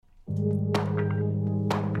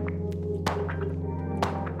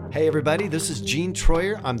Hey everybody, this is Gene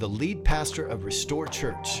Troyer. I'm the lead pastor of Restore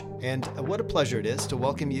Church, and what a pleasure it is to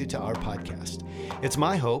welcome you to our podcast. It's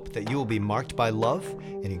my hope that you will be marked by love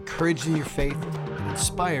and encouraged in your faith and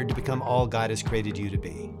inspired to become all God has created you to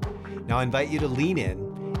be. Now I invite you to lean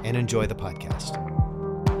in and enjoy the podcast.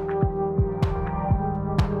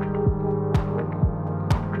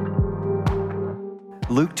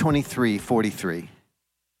 Luke 23:43.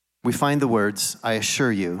 We find the words, "I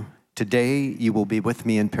assure you, today you will be with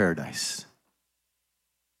me in paradise."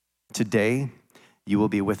 Today you will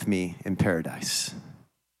be with me in paradise.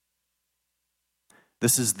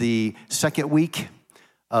 This is the second week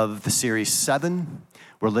of the series 7.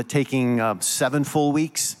 We're taking 7 full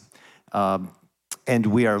weeks, and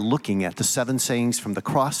we are looking at the 7 sayings from the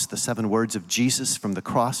cross, the 7 words of Jesus from the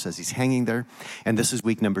cross as he's hanging there. And this is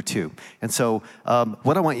week number 2. And so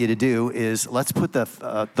what I want you to do is let's put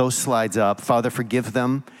those slides up. Father, forgive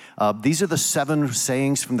them. These are the 7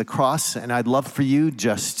 sayings from the cross, and I'd love for you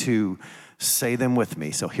just to say them with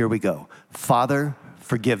me. So here we go. Father,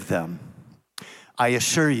 forgive them. I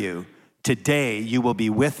assure you, today you will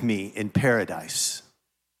be with me in paradise.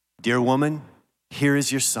 Dear woman, here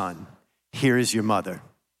is your son. Here is your mother.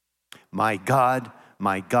 My God,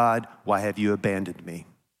 why have you abandoned me?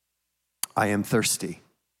 I am thirsty.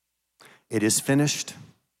 It is finished.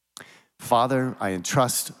 Father, I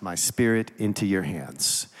entrust my spirit into your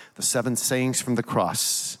hands. The 7 sayings from the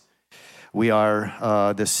cross.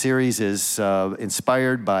 This series is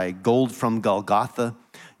inspired by Gold from Golgotha.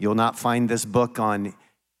 You'll not find this book on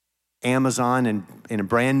Amazon in a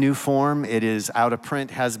brand new form. It is out of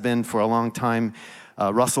print, has been for a long time.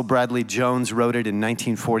 Russell Bradley Jones wrote it in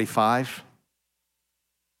 1945.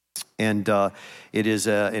 And it is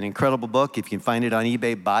an incredible book. If you can find it on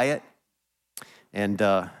eBay, buy it. And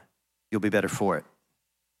you'll be better for it.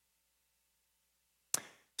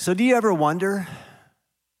 So do you ever wonder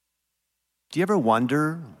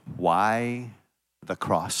why the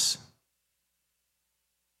cross?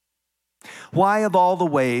 Why, of all the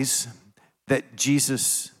ways that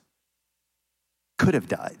Jesus could have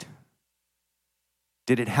died,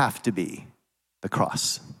 did it have to be the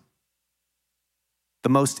cross? The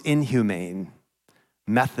most inhumane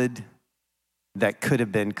method that could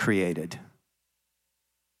have been created.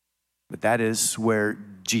 But that is where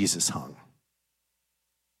Jesus hung.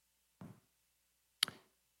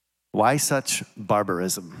 Why such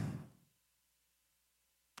barbarism?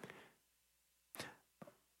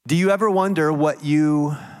 Do you ever wonder what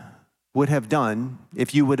you would have done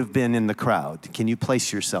if you would have been in the crowd? Can you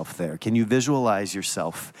place yourself there? Can you visualize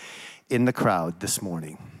yourself in the crowd this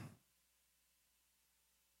morning?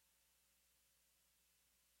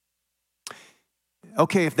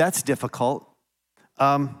 Okay, if that's difficult,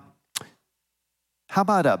 how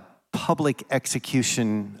about a public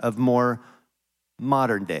execution of more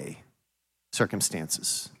modern day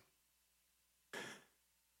circumstances?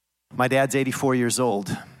 My dad's 84 years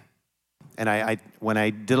old. And when I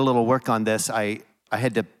did a little work on this, I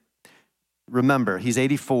had to remember he's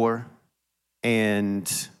 84,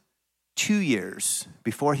 and 2 years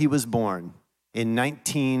before he was born, in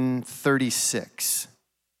 1936,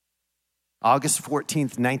 August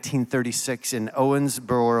 14th, 1936, in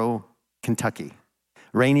Owensboro, Kentucky,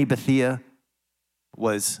 Rainey Bethia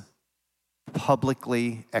was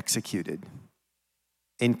publicly executed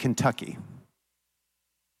in Kentucky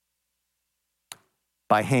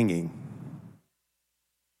by hanging.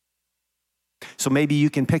 So maybe you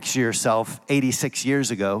can picture yourself 86 years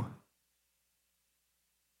ago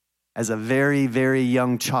as a very, very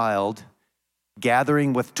young child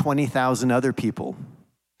gathering with 20,000 other people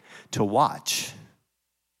to watch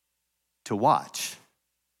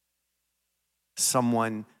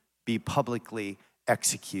someone be publicly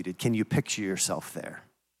executed. Can you picture yourself there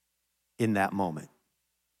in that moment?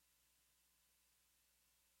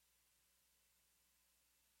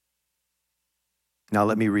 Now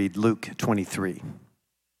let me read Luke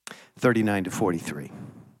 23:39-43.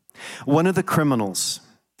 One of the criminals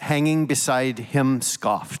hanging beside him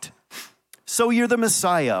scoffed, "So you're the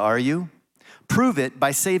Messiah, are you? Prove it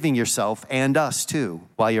by saving yourself and us too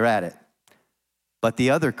while you're at it." But the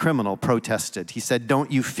other criminal protested. He said,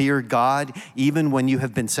 "Don't you fear God even when you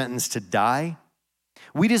have been sentenced to die?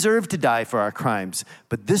 We deserve to die for our crimes,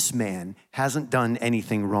 but this man hasn't done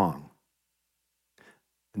anything wrong."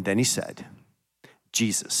 And then he said,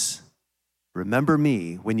 "Jesus, remember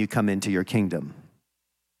me when you come into your kingdom."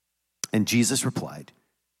 And Jesus replied,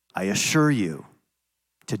 "I assure you,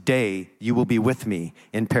 today you will be with me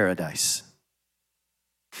in paradise."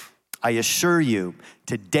 I assure you,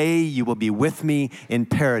 today you will be with me in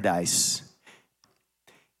paradise.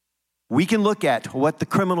 We can look at what the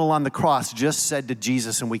criminal on the cross just said to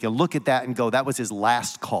Jesus, and we can look at that and go, that was his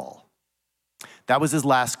last call. That was his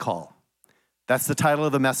last call. That's the title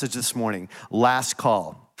of the message this morning, Last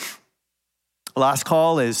Call. Last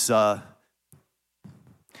call is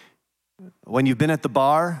when you've been at the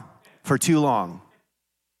bar for too long.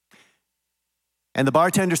 And the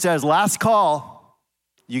bartender says, last call,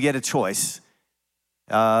 you get a choice.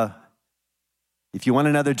 If you want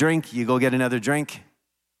another drink, you go get another drink.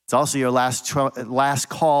 It's also your last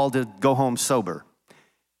call to go home sober.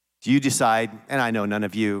 You decide, and I know none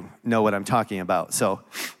of you know what I'm talking about,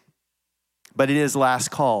 but it is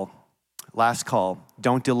last call. Last call.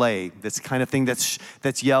 Don't delay. That's the kind of thing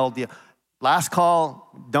that's yelled. Last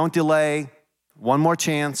call, don't delay. One more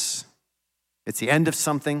chance. It's the end of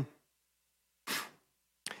something.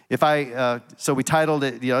 So we titled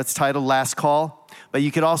it, it's titled Last Call, but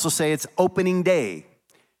you could also say it's opening day.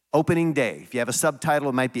 Opening day. If you have a subtitle,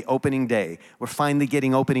 it might be opening day. We're finally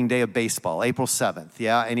getting opening day of baseball, April 7th.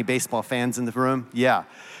 Yeah, any baseball fans in the room? Yeah,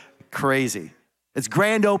 crazy. It's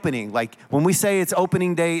grand opening. Like when we say it's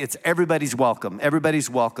opening day, it's everybody's welcome. Everybody's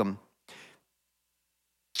welcome.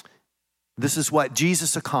 This is what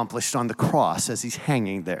Jesus accomplished on the cross as he's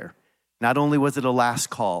hanging there. Not only was it a last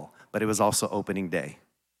call, but it was also opening day.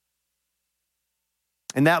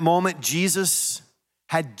 In that moment, Jesus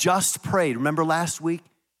had just prayed. Remember last week?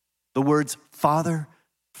 The words, Father,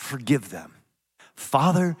 forgive them.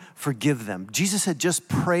 Father, forgive them. Jesus had just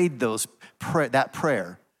prayed that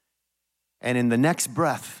prayer. And in the next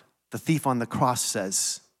breath, the thief on the cross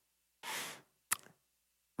says,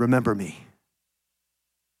 remember me.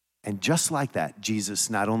 And just like that, Jesus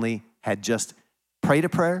not only had just prayed a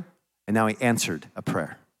prayer, and now he answered a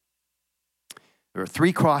prayer. There were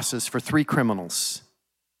 3 crosses for 3 criminals.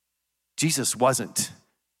 Jesus wasn't.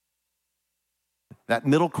 That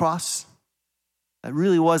middle cross, that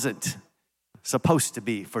really wasn't supposed to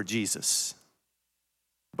be for Jesus.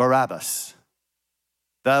 Barabbas,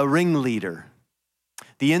 the ringleader,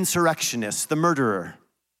 the insurrectionist, the murderer.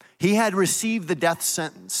 He had received the death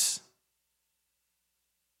sentence.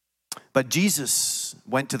 But Jesus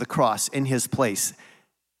went to the cross in his place.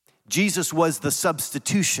 Jesus was the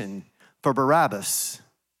substitution for Barabbas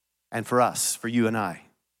and for us, for you and I.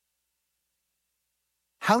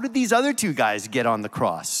 How did these other 2 guys get on the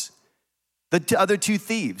cross? The other 2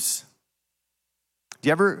 thieves. Do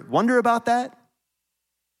you ever wonder about that?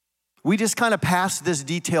 We just kind of pass this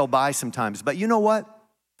detail by sometimes, but you know what?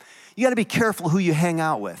 You got to be careful who you hang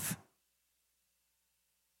out with.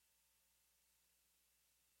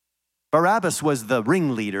 Barabbas was the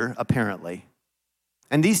ringleader, apparently.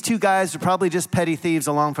 And these 2 guys are probably just petty thieves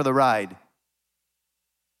along for the ride.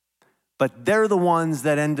 But they're the ones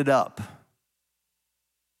that ended up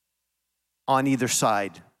on either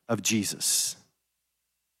side of Jesus.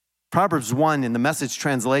 Proverbs 1 in the Message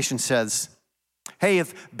translation says, hey,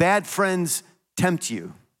 if bad friends tempt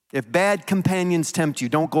you, if bad companions tempt you,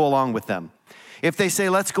 don't go along with them. If they say,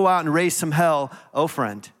 let's go out and raise some hell, oh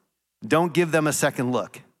friend, don't give them a second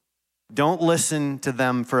look. Don't listen to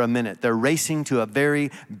them for a minute. They're racing to a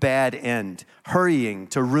very bad end, hurrying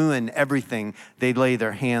to ruin everything they lay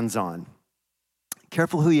their hands on.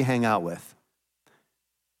 Careful who you hang out with.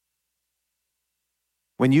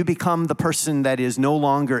 When you become the person that is no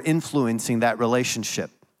longer influencing that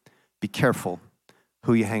relationship, be careful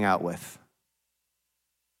who you hang out with.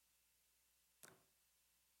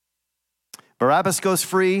 Barabbas goes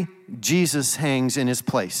free, Jesus hangs in his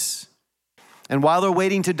place. And while they're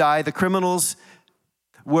waiting to die, the criminals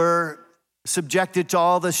were subjected to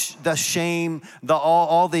all the shame,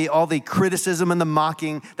 all the criticism and the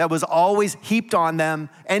mocking that was always heaped on them.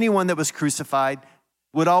 Anyone that was crucified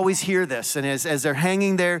would always hear this. And as they're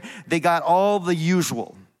hanging there, they got all the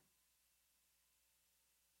usual.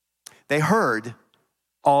 They heard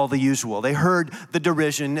all the usual. They heard the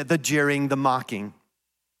derision, the jeering, the mocking.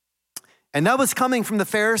 And that was coming from the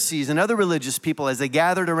Pharisees and other religious people as they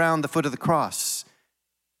gathered around the foot of the cross.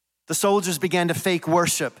 The soldiers began to fake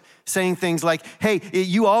worship, saying things like, hey,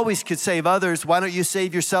 you always could save others. Why don't you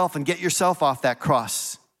save yourself and get yourself off that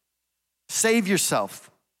cross? Save yourself.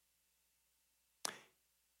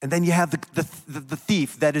 And then you have the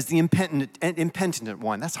thief that is the impenitent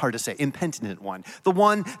one. That's hard to say, impenitent one. The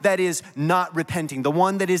one that is not repenting, the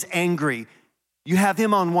one that is angry. You have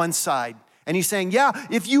him on one side. And he's saying, yeah,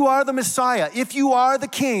 if you are the Messiah, if you are the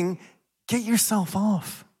king, get yourself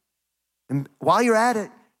off. And while you're at it,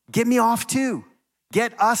 get me off too.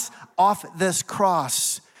 Get us off this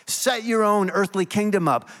cross. Set your own earthly kingdom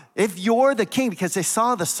up. If you're the king, because they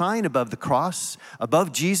saw the sign above the cross,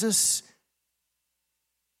 above Jesus,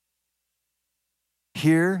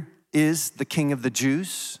 here is the King of the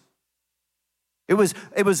Jews. It was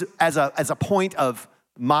as a point of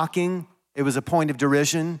mocking. It was a point of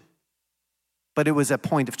derision, but it was a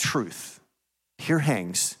point of truth. Here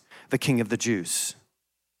hangs the King of the Jews.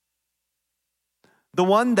 The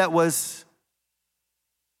one that was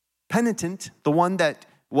penitent, the one that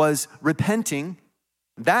was repenting,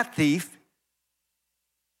 that thief,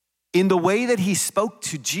 in the way that he spoke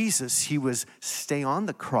to Jesus, he was stay on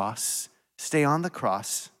the cross,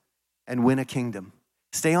 and win a kingdom.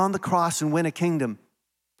 Stay on the cross and win a kingdom.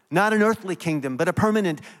 Not an earthly kingdom, but a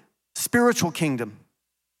permanent spiritual kingdom.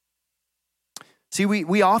 See,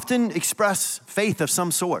 we often express faith of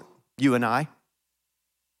some sort, you and I.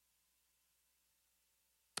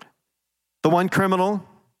 The one criminal,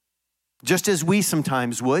 just as we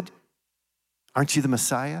sometimes would, aren't you the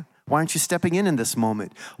Messiah? Why aren't you stepping in this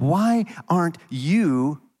moment? Why aren't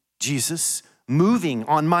you, Jesus, moving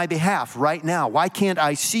on my behalf right now? Why can't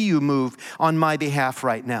I see you move on my behalf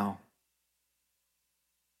right now?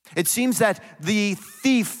 It seems that the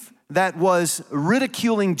thief that was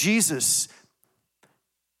ridiculing Jesus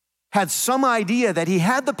had some idea that he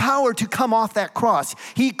had the power to come off that cross.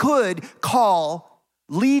 He could call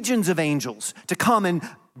legions of angels to come and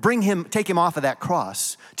take him off of that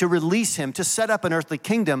cross, to release him, to set up an earthly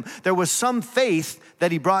kingdom. There was some faith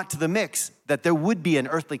that he brought to the mix that there would be an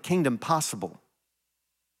earthly kingdom possible.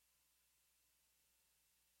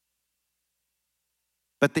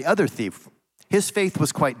 But the other thief, his faith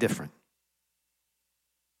was quite different.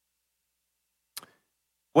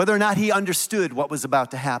 Whether or not he understood what was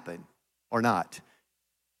about to happen or not,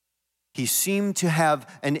 he seemed to have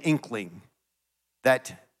an inkling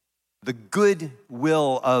that the good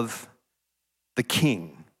will of the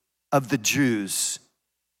king of the Jews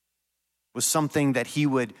was something that he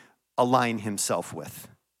would align himself with.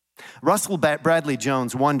 Russell Bradley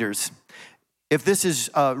Jones wonders if this is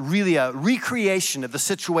really a recreation of the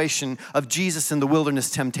situation of Jesus in the wilderness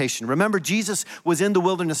temptation. Remember, Jesus was in the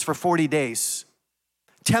wilderness for 40 days,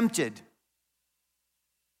 tempted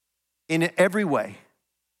in every way.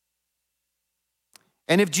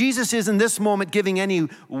 And if Jesus is in this moment giving any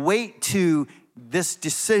weight to this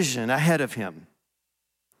decision ahead of him,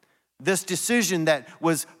 this decision that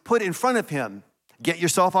was put in front of him, get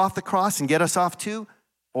yourself off the cross and get us off too,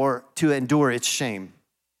 or to endure its shame.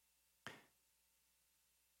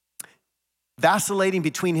 Vacillating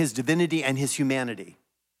between his divinity and his humanity.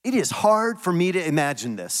 It is hard for me to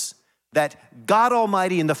imagine this, that God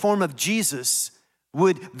Almighty in the form of Jesus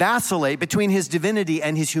would vacillate between his divinity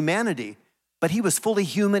and his humanity. But he was fully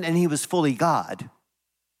human and he was fully God.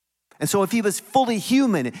 And so if he was fully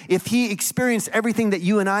human, if he experienced everything that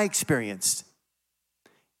you and I experienced,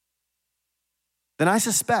 then I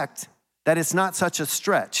suspect that it's not such a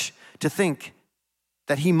stretch to think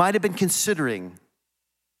that he might have been considering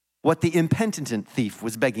what the impenitent thief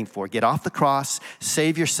was begging for. Get off the cross,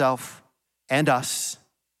 save yourself and us,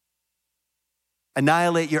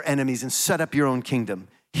 annihilate your enemies and set up your own kingdom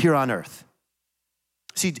here on earth.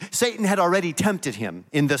 See, Satan had already tempted him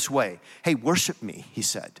in this way. Hey, worship me, he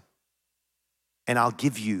said, and I'll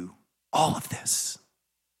give you all of this.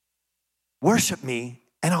 Worship me,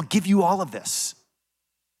 and I'll give you all of this.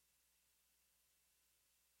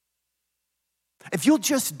 If you'll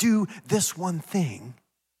just do this one thing,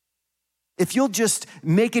 if you'll just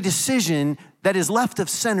make a decision that is left of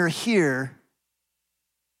center here,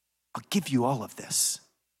 I'll give you all of this.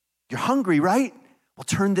 You're hungry, right? Well,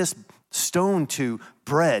 turn this stone to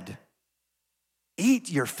bread. Eat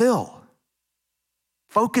your fill.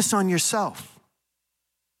 Focus on yourself.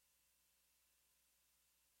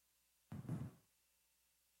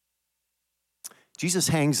 Jesus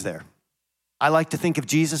hangs there. I like to think of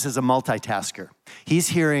Jesus as a multitasker. He's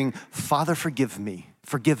hearing, Father, forgive me,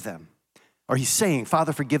 forgive them. Or he's saying,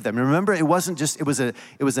 Father, forgive them. And remember, it was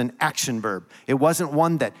an action verb. It wasn't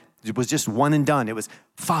one that it was just one and done. It was,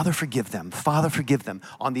 Father, forgive them. Father, forgive them.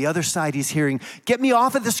 On the other side, he's hearing, get me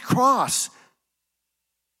off of this cross.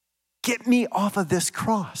 Get me off of this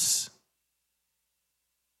cross.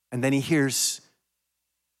 And then he hears,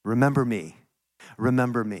 remember me,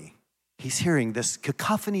 remember me. He's hearing this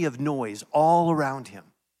cacophony of noise all around him.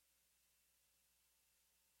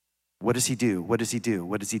 What does he do? What does he do?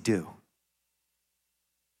 What does he do?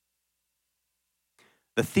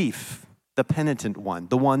 The thief, the penitent one,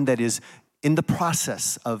 the one that is in the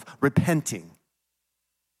process of repenting.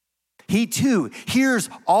 He too hears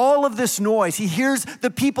all of this noise. He hears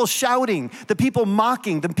the people shouting, the people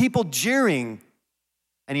mocking, the people jeering.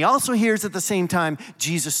 And he also hears at the same time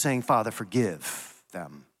Jesus saying, Father, forgive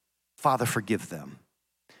them. Father, forgive them.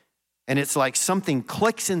 And it's like something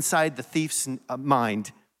clicks inside the thief's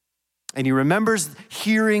mind. And he remembers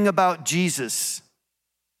hearing about Jesus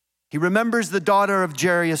He remembers the daughter of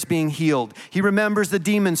Jairus being healed. He remembers the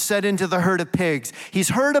demons set into the herd of pigs. He's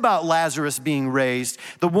heard about Lazarus being raised,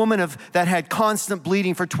 the woman that had constant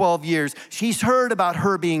bleeding for 12 years. He's heard about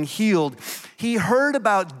her being healed. He heard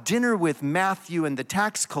about dinner with Matthew and the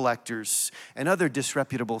tax collectors and other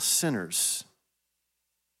disreputable sinners.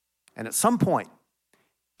 And at some point,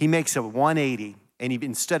 he makes a 180, and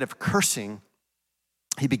instead of cursing,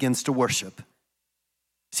 he begins to worship.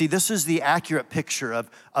 See, this is the accurate picture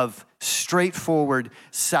of straightforward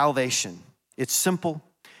salvation. It's simple.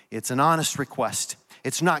 It's an honest request.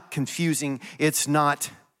 It's not confusing. It's not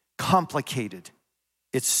complicated.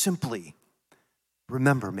 It's simply,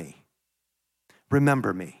 remember me.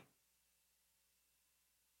 Remember me.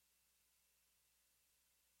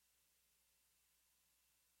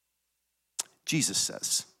 Jesus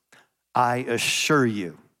says, I assure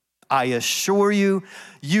you,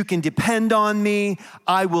 you can depend on me.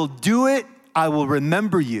 I will do it. I will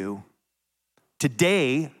remember you.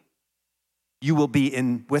 Today, you will be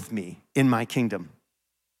with me in my kingdom.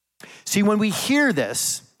 See, when we hear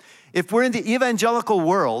this, if we're in the evangelical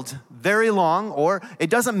world very long, or it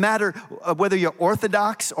doesn't matter whether you're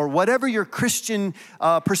Orthodox or whatever your Christian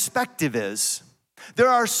perspective is, there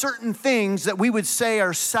are certain things that we would say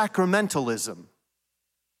are sacramentalism.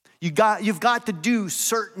 You've got to do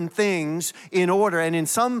certain things in order, and in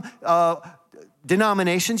some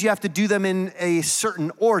denominations, you have to do them in a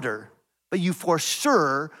certain order, but you for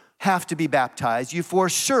sure have to be baptized. You for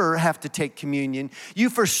sure have to take communion.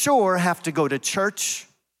 You for sure have to go to church.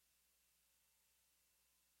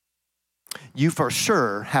 You for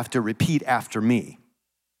sure have to repeat after me.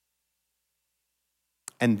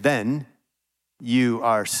 And then you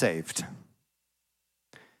are saved.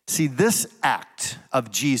 See, this act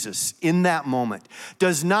of Jesus in that moment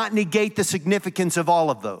does not negate the significance of all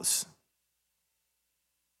of those,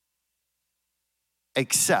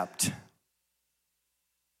 except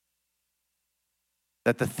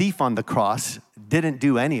that the thief on the cross didn't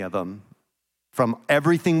do any of them from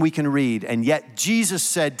everything we can read, and yet Jesus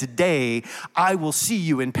said, today, I will see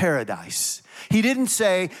you in paradise. He didn't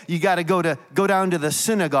say, you got to go down to the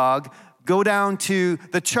synagogue, go down to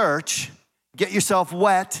the church, get yourself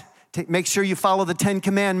wet, make sure you follow the 10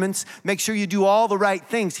 commandments, make sure you do all the right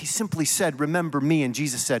things. He simply said, remember me. And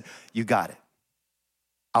Jesus said, you got it.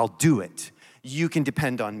 I'll do it. You can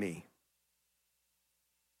depend on me.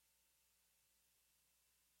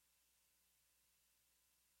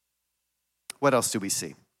 What else do we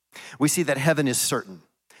see? We see that heaven is certain.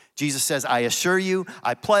 Jesus says, I assure you,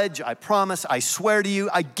 I pledge, I promise, I swear to you,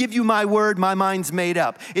 I give you my word, my mind's made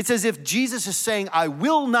up. It's as if Jesus is saying, I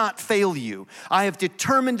will not fail you. I have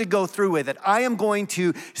determined to go through with it. I am going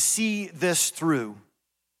to see this through.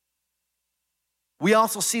 We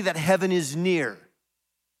also see that heaven is near.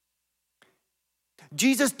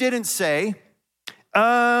 Jesus didn't say,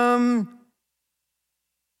 when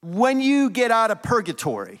you get out of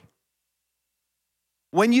purgatory,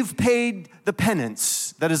 when you've paid the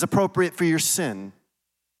penance that is appropriate for your sin,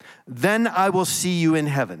 then I will see you in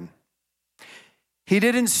heaven. He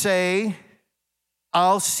didn't say,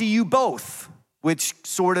 I'll see you both, which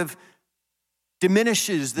sort of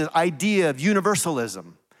diminishes the idea of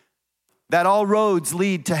universalism, that all roads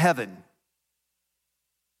lead to heaven.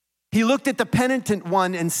 He looked at the penitent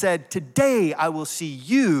one and said, today I will see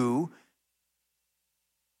you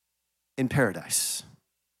in paradise.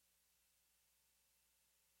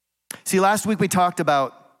 See, last week we talked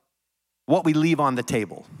about what we leave on the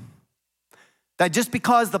table. That just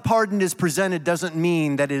because the pardon is presented doesn't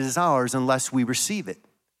mean that it is ours unless we receive it.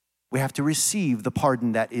 We have to receive the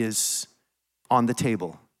pardon that is on the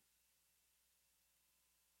table.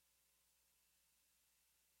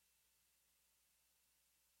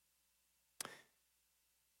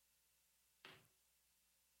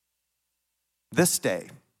 This day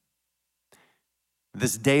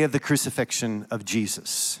of the crucifixion of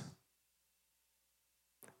Jesus,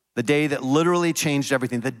 the day that literally changed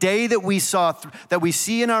everything, the day that we saw, that we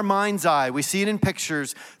see in our mind's eye, we see it in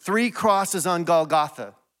pictures, 3 crosses on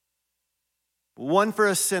Golgotha. One for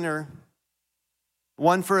a sinner,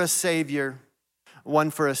 one for a savior,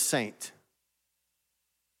 one for a saint.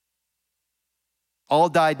 All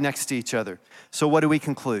died next to each other. So what do we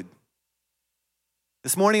conclude?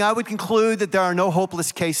 This morning, I would conclude that there are no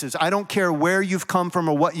hopeless cases. I don't care where you've come from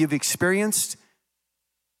or what you've experienced.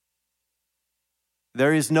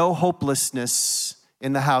 There is no hopelessness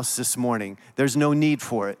in the house this morning. There's no need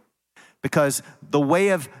for it, because the way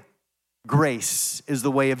of grace is the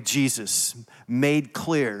way of Jesus, made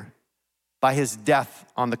clear by his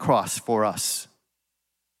death on the cross for us.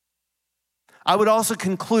 I would also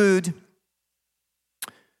conclude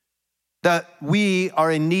that we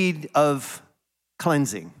are in need of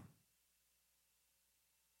cleansing.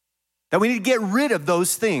 That we need to get rid of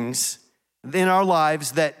those things in our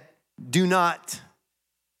lives that do not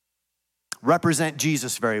represent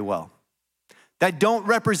Jesus very well, that don't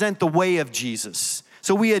represent the way of Jesus.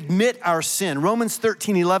 So we admit our sin. Romans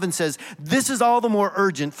 13:11 says, "This is all the more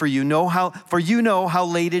urgent for you know how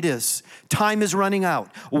late it is. Time is running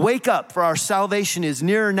out. Wake up, for our salvation is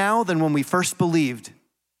nearer now than when we first believed."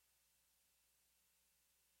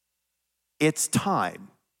 It's time.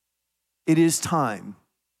 It is time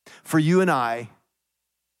for you and I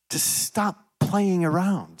to stop playing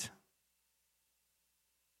around.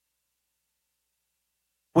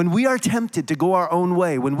 When we are tempted to go our own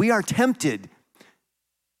way, when we are tempted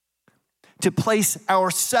to place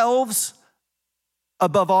ourselves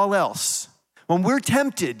above all else, when we're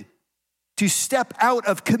tempted to step out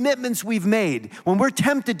of commitments we've made, when we're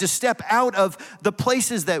tempted to step out of the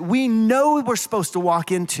places that we know we're supposed to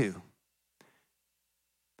walk into,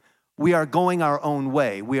 we are going our own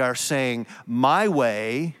way. We are saying, my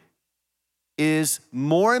way is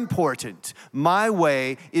more important. My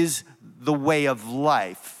way is the way of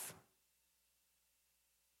life.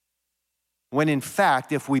 When in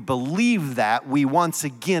fact, if we believe that, we once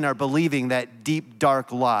again are believing that deep,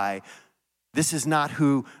 dark lie. This is not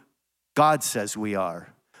who God says we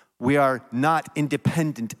are. We are not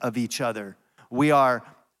independent of each other. We are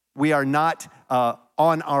not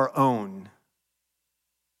on our own.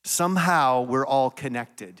 Somehow we're all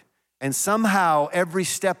connected. And somehow every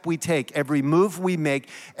step we take, every move we make,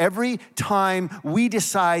 every time we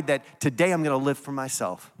decide that today I'm going to live for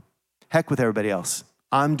myself, heck with everybody else.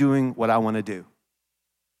 I'm doing what I want to do.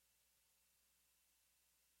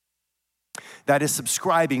 That is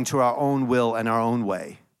subscribing to our own will and our own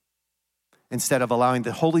way instead of allowing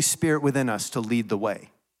the Holy Spirit within us to lead the way.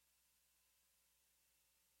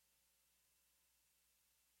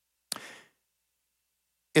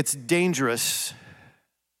 It's dangerous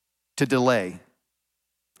to delay.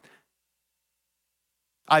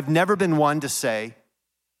 I've never been one to say,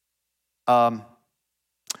 to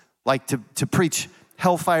preach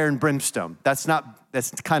hellfire and brimstone. That's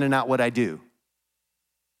kind of not what I do.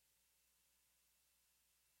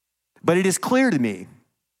 But it is clear to me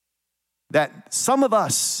that some of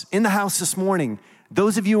us in the house this morning,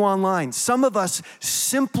 those of you online, some of us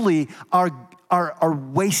simply are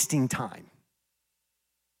wasting time.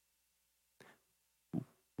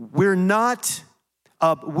 We're not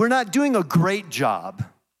doing a great job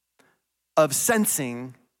of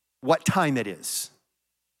sensing what time it is.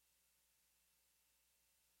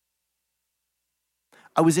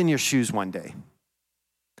 I was in your shoes one day.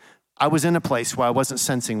 I was in a place where I wasn't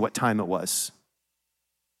sensing what time it was.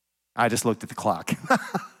 I just looked at the clock.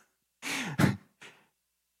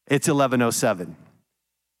 It's 11:07.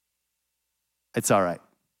 It's all right.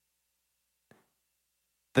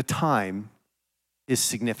 The time is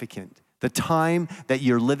significant. The time that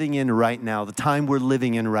you're living in right now, the time we're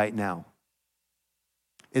living in right now,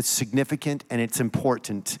 it's significant and it's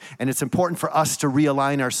important. And it's important for us to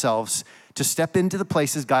realign ourselves, to step into the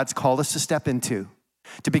places God's called us to step into,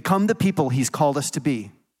 to become the people He's called us to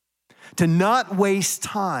be, to not waste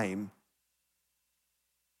time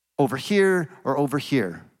over here or over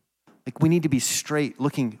here. Like, we need to be straight,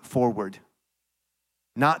 looking forward,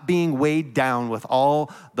 not being weighed down with all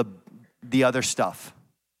the other stuff.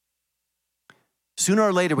 Sooner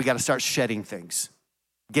or later, we got to start shedding things,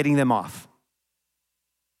 getting them off.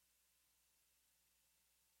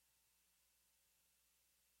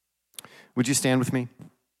 Would you stand with me?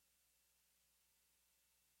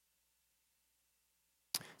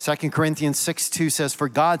 2 Corinthians 6:2 says, "For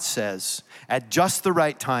God says, at just the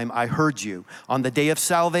right time I heard you. On the day of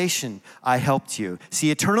salvation I helped you." See,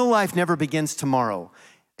 eternal life never begins tomorrow.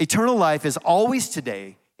 Eternal life is always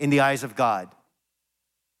today in the eyes of God.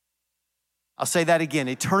 I'll say that again.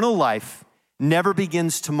 Eternal life never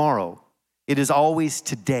begins tomorrow. It is always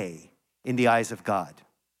today in the eyes of God.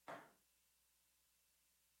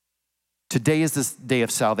 Today is this day of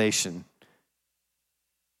salvation.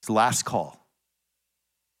 It's the last call.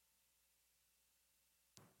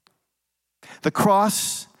 The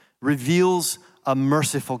cross reveals a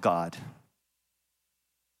merciful God.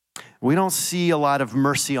 We don't see a lot of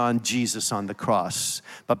mercy on Jesus on the cross,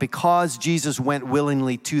 but because Jesus went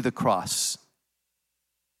willingly to the cross,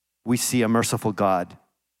 we see a merciful God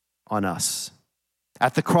on us.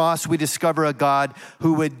 At the cross, we discover a God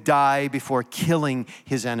who would die before killing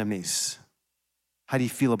his enemies. How do you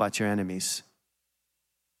feel about your enemies?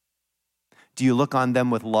 Do you look on them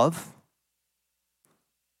with love?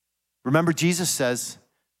 Remember, Jesus says,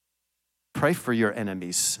 pray for your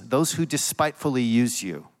enemies, those who despitefully use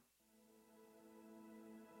you.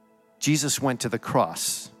 Jesus went to the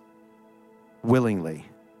cross willingly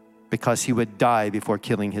because he would die before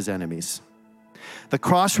killing his enemies. The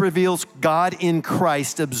cross reveals God in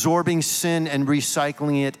Christ absorbing sin and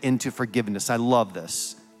recycling it into forgiveness. I love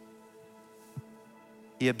this.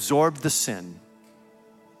 He absorbed the sin,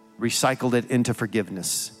 recycled it into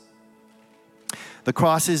forgiveness. The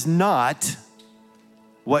cross is not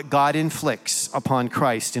what God inflicts upon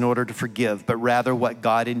Christ in order to forgive, but rather what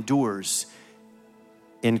God endures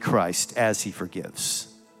in Christ as he forgives.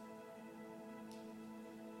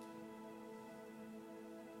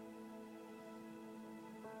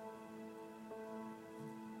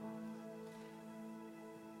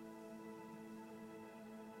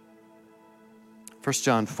 First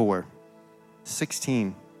John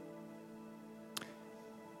 4:16.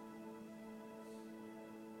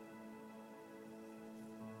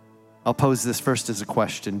 I'll pose this first as a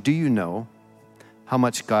question. Do you know how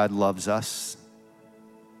much God loves us?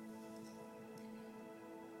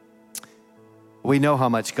 We know how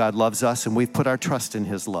much God loves us, and we've put our trust in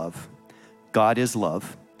his love. God is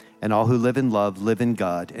love, and all who live in love live in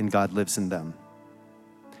God, and God lives in them.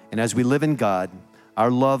 And as we live in God, our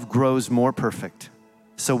love grows more perfect,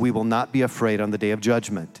 so we will not be afraid on the day of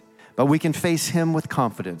judgment. But we can face him with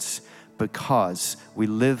confidence because we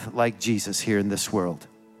live like Jesus here in this world.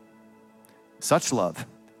 Such love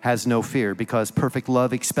has no fear because perfect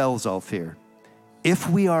love expels all fear. If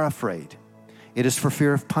we are afraid, it is for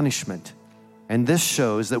fear of punishment. And this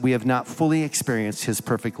shows that we have not fully experienced his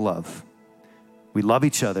perfect love. We love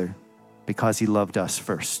each other because he loved us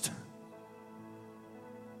first.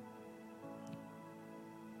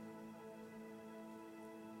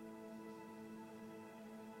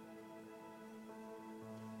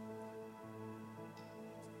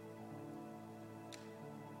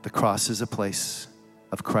 The cross is a place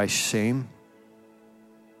of Christ's shame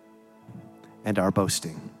and our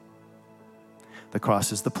boasting. The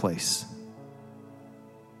cross is the place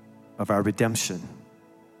of our redemption.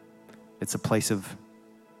 It's a place of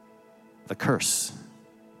the curse,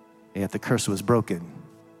 and yet the curse was broken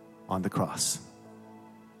on the cross.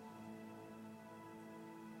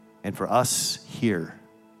 And for us here,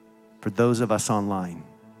 for those of us online,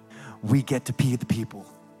 we get to be the people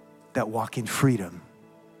that walk in freedom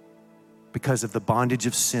because of the bondage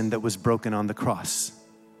of sin that was broken on the cross.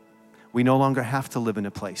 We no longer have to live in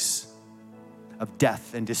a place of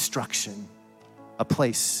death and destruction, a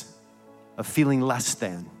place of feeling less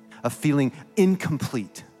than, of feeling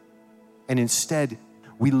incomplete. And instead,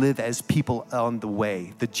 we live as people on the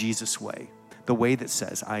way, the Jesus way, the way that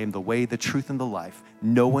says, I am the way, the truth, and the life.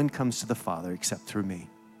 No one comes to the Father except through me.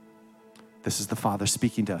 This is the Father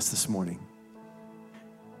speaking to us this morning.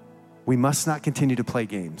 We must not continue to play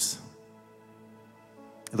games.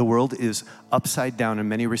 The world is upside down in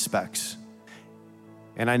many respects.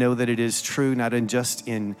 And I know that it is true not just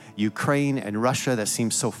in Ukraine and Russia that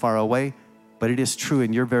seems so far away, but it is true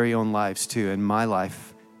in your very own lives too, in my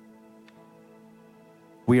life.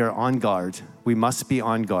 We are on guard. We must be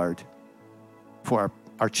on guard for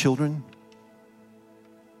our children,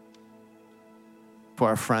 for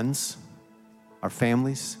our friends, our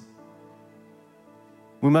families.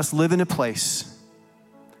 We must live in a place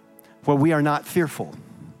where we are not fearful.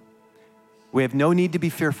 We have no need to be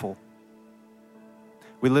fearful.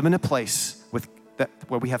 We live in a place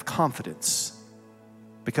where we have confidence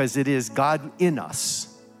because it is God in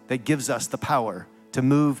us that gives us the power to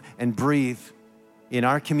move and breathe in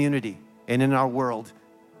our community and in our world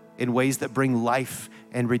in ways that bring life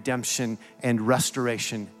and redemption and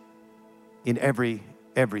restoration in every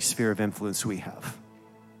sphere of influence we have.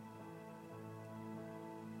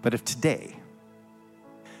 But if today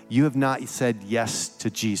you have not said yes to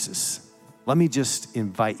Jesus, let me just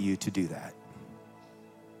invite you to do that.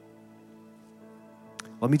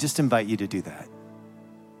 Let me just invite you to do that.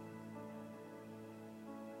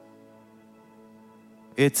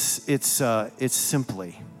 It's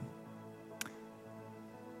simply,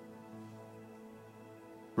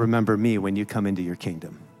 remember me when you come into your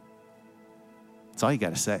kingdom. That's all you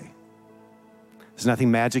got to say. There's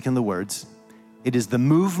nothing magic in the words. It is the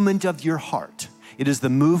movement of your heart. It is the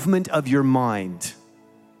movement of your mind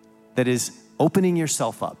that is opening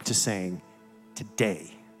yourself up to saying,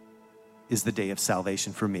 today is the day of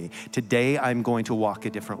salvation for me. Today I'm going to walk a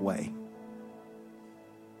different way.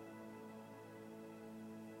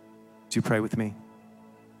 Do you pray with me?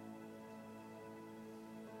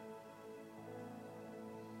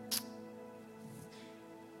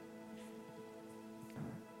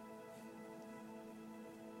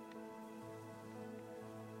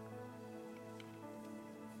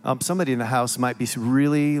 Somebody in the house might be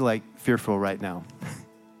really fearful right now.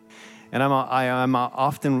 And I'm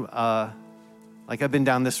often, like I've been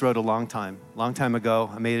down this road a long time. Long time ago,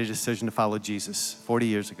 I made a decision to follow Jesus 40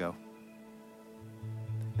 years ago.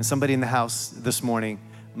 And somebody in the house this morning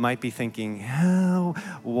might be thinking, oh,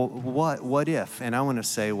 what if? And I want to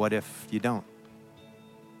say, what if you don't?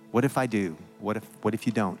 What if I do? What if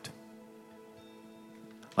you don't?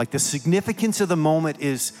 Like the significance of the moment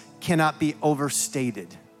cannot be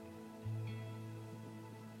overstated.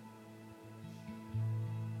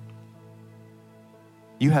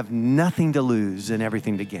 You have nothing to lose and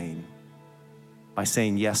everything to gain by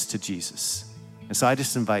saying yes to Jesus. And so I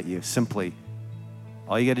just invite you, simply,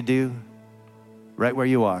 all you got to do, right where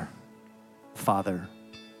you are, Father,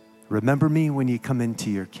 remember me when you come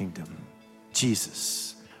into your kingdom.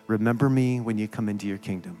 Jesus, remember me when you come into your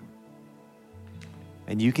kingdom.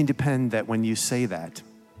 And you can depend that when you say that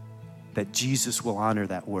Jesus will honor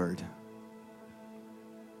that word.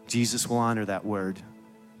 Jesus will honor that word,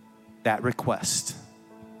 that request.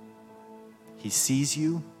 He sees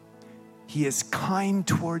you. He is kind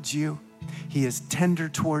towards you. He is tender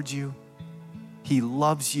towards you. He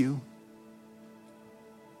loves you.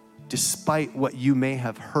 Despite what you may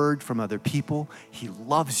have heard from other people, He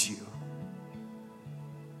loves you.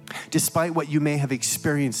 Despite what you may have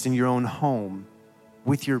experienced in your own home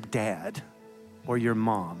with your dad or your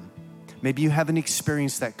mom, maybe you haven't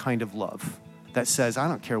experienced that kind of love that says, I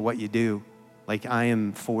don't care what you do, like I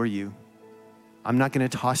am for you. I'm not going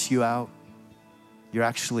to toss you out. You're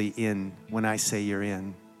actually in when I say you're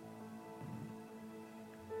in.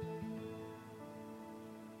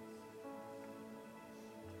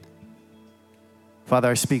 Father,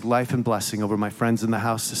 I speak life and blessing over my friends in the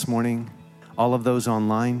house this morning, all of those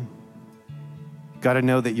online. God, I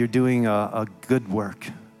know that you're doing a good work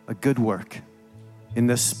in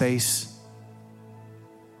this space,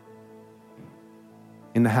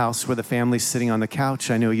 in the house where the family's sitting on the couch.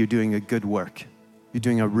 I know you're doing a good work. You're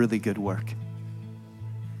doing a really good work.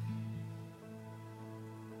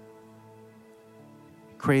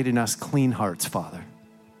 Create in us clean hearts, Father,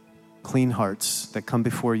 clean hearts that come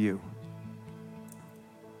before you.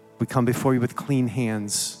 We come before you with clean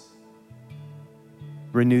hands,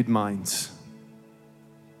 renewed minds.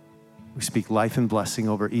 We speak life and blessing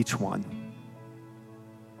over each one.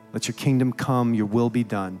 Let your kingdom come, your will be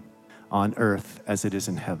done on earth as it is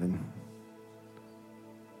in heaven.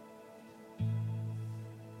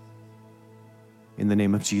 In the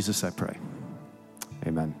name of Jesus, I pray.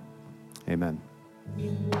 Amen. Amen.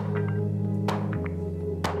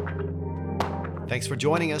 Thanks for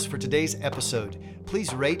joining us for today's episode.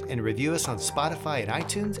 Please rate and review us on Spotify and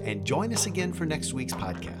iTunes, and join us again for next week's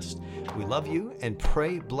podcast. We love you and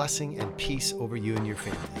pray blessing and peace over you and your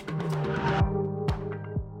family.